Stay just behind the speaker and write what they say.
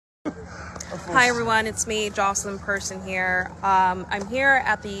Hi everyone, it's me, Jocelyn Person here. I'm here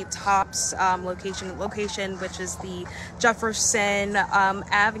at the TOPS location, which is the Jefferson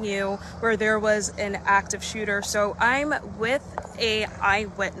Avenue, where there was an active shooter. So I'm with a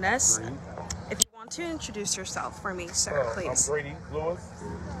eyewitness. If you want to introduce yourself for me, sir, please. I'm Brady Lewis.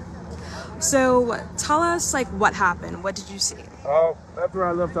 So tell us, like, what happened? What did you see? After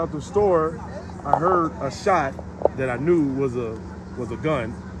I left out the store, I heard a shot that I knew was a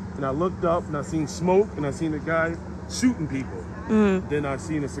gun. And I looked up and I seen smoke and I seen a guy shooting people. Then I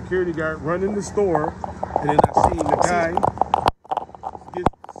seen a security guard run in the store, and then I seen the guy get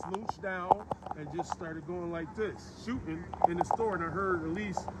slooshed down and just started going like this, shooting in the store. And I heard at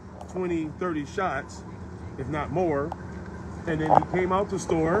least 20, 30 shots, if not more. And then he came out the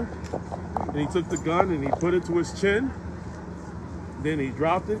store and he took the gun and he put it to his chin. Then he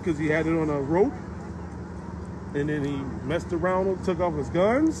dropped it because he had it on a rope. And then he messed around and took off his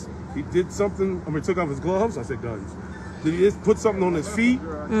guns. He did something, took off his gloves. I said guns. Then he just put something on his feet.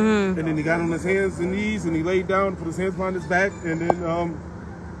 And then he got on his hands and knees and he laid down, put his hands behind his back, and then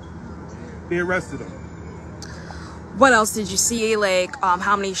they arrested him. What else did you see? Like,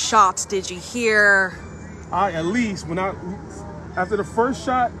 how many shots did you hear? After the first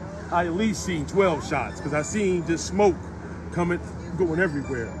shot, I at least seen 12 shots because I seen just smoke going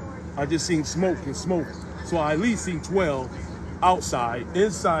everywhere. I just seen smoke and smoke. So I at least seen 12 outside,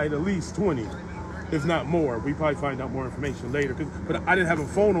 inside at least 20, if not more. We probably find out more information later. But I didn't have a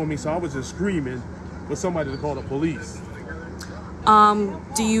phone on me, so I was just screaming for somebody to call the police.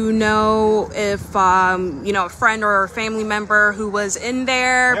 Do you know if, a friend or a family member who was in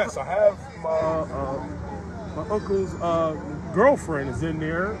there? Yes, I have my uncle's girlfriend is in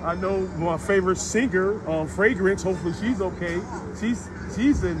there. I know my favorite singer, Fragrance. Hopefully she's okay. She's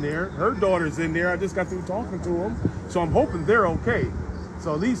in there. Her daughter's in there. I just got through talking to them, so I'm hoping they're okay.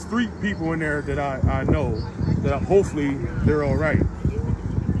 So at least 3 people in there that I know that hopefully they're all right.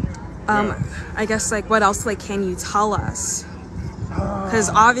 I guess, like, what else, like, can you tell us? Because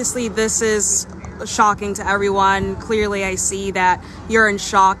obviously this is shocking to everyone. Clearly I see that you're in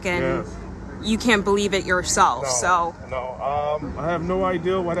shock and you can't believe it yourself. I have no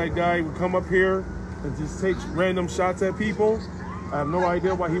idea why that guy would come up here and just take random shots at people. I have no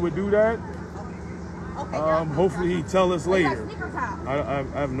idea why he would do that. Hopefully he'd tell us later. I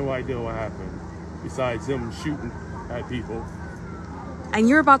have no idea what happened besides him shooting at people. And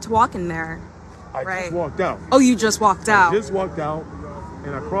you're about to walk in there, right? I just walked out. Oh, you just walked out? I just walked out,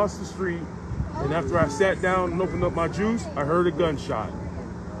 and I crossed the street, and after I sat down and opened up my juice, I heard a gunshot.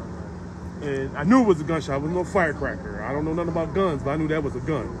 And I knew it was a gunshot. It was no firecracker. I don't know nothing about guns, but I knew that was a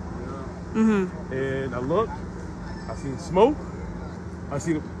gun. And I looked, I seen smoke.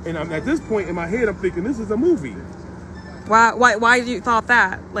 And at this point in my head, I'm thinking, this is a movie. Why did you thought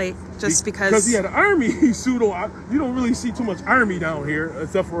that? Like, just because? Because he had an army suit on. You don't really see too much army down here,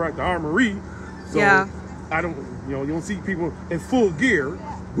 except for at the armory. So yeah. You don't see people in full gear,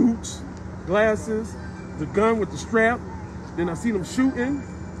 boots, glasses, the gun with the strap. Then I seen him shooting.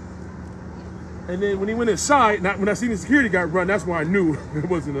 And then when he went inside, when I seen the security guard run, that's when I knew it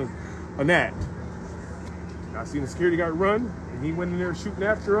wasn't an act. I seen the security guard run, and he went in there shooting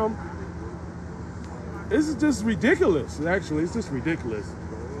after him. This is just ridiculous, actually. It's just ridiculous.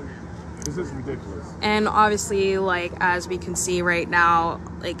 It's just ridiculous. And obviously, like, as we can see right now,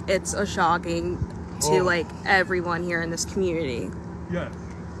 like, it's a shocking to, like, everyone here in this community. Yes.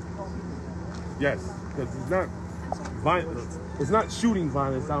 Yes, because it's not violence. It's not shooting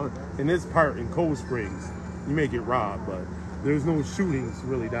violence down in this part in Cold Springs. You may get robbed, but there's no shootings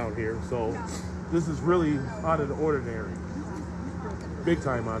really down here. So this is really out of the ordinary. Big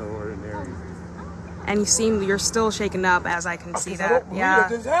time out of the ordinary. And you're still shaken up, as I can see that. Yeah. That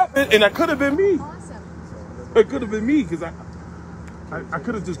this happened, and that could have been me. It could have been me, because I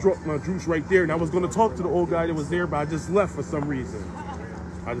could have just dropped my juice right there, and I was going to talk to the old guy that was there, but I just left for some reason.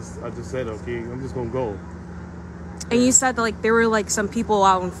 I just said, okay, I'm just going to go. And you said that, like, there were, like, some people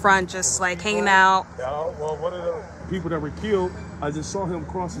out in front just, like, hanging out. Yeah, well, one of the people that were killed, I just saw him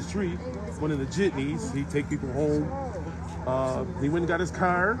cross the street, one of the jitneys. He'd take people home. He went and got his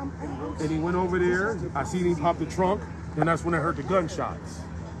car, and he went over there. I seen him pop the trunk, and that's when I heard the gunshots.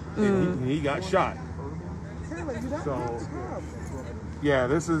 And he got shot. So, yeah,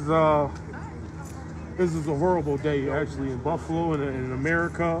 this is a horrible day, actually, in Buffalo and in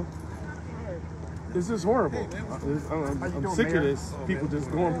America. This is horrible. I'm sick of this. People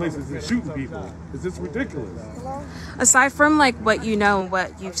just going places and shooting people. It's just ridiculous. Aside from, like, what you know and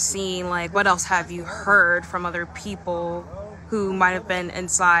what you've seen, like, what else have you heard from other people who might have been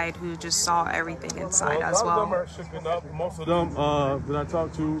inside, who just saw everything inside as well. A lot of them are shooken up. Most of them that I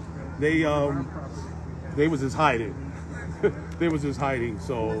talked to, they was just hiding. They was just hiding.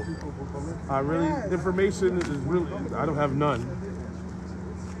 So information is really, I don't have none.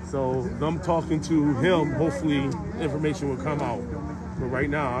 So them talking to him, hopefully information will come out. But right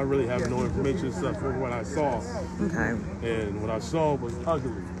now, I really have no information except for what I saw. Okay. And what I saw was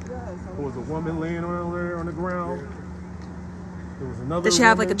ugly. There was a woman laying around there on the ground. There was another Did she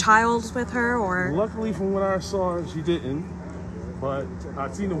have like a child with her, or? Luckily, from what I saw, she didn't. But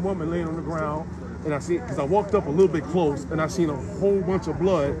I seen a woman laying on the ground, and because I walked up a little bit close, and I seen a whole bunch of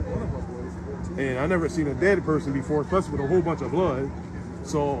blood. And I never seen a dead person before, especially with a whole bunch of blood.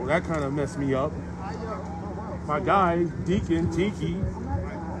 So that kind of messed me up. My guy, Deacon,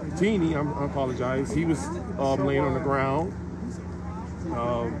 Teeny, I apologize, he was laying on the ground.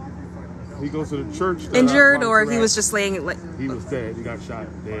 He goes to the church. Injured, or he was just laying? He was dead. He got shot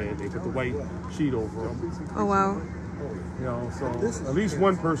dead. They put the white sheet over him. Oh, wow. You know, so at least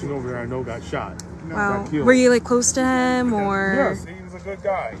one person over there I know got shot. Wow. Got killed. Were you like close to him, or? Yes, he was a good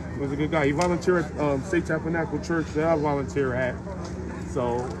guy. He was a good guy. He volunteered at State Tabernacle Church that I volunteer at.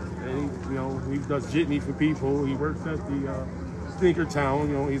 So, and he, you know, he does jitney for people. He works at the Sneaker Town.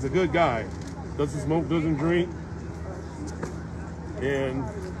 You know, he's a good guy. Doesn't smoke, doesn't drink, and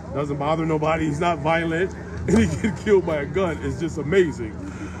doesn't bother nobody. He's not violent, and he gets killed by a gun. It's just amazing.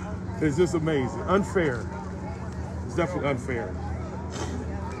 It's just amazing. Unfair. It's definitely unfair.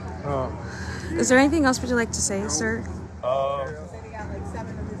 Is there anything else would you like to say, sir?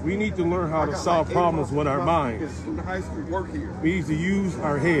 We need to learn how to solve problems with our minds. We need to use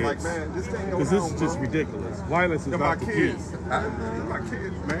our heads, because this is just ridiculous. Violence is not the key.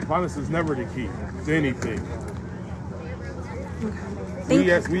 Violence is never the key to anything.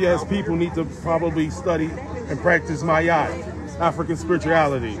 We as people need to probably study and practice Mayat, African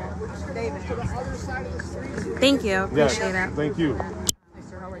spirituality. Thank you. Appreciate it. Thank you.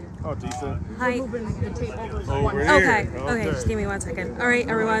 Oh, decent. Hi. Over Okay. Just give me 1 second. All right,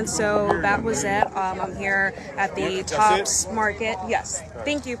 everyone. So that was it. I'm here at the Tops Market. Yes.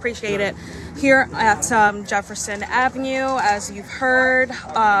 Thank you. Appreciate it. Here at Jefferson Avenue, as you've heard,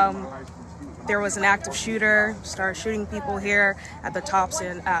 there was an active shooter, started shooting people here at the Tops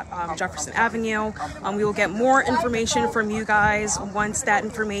and at Jefferson Avenue. We will get more information from you guys once that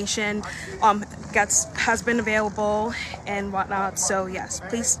information has been available and whatnot. So yes,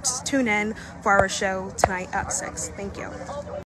 please tune in for our show tonight at 6. Thank you.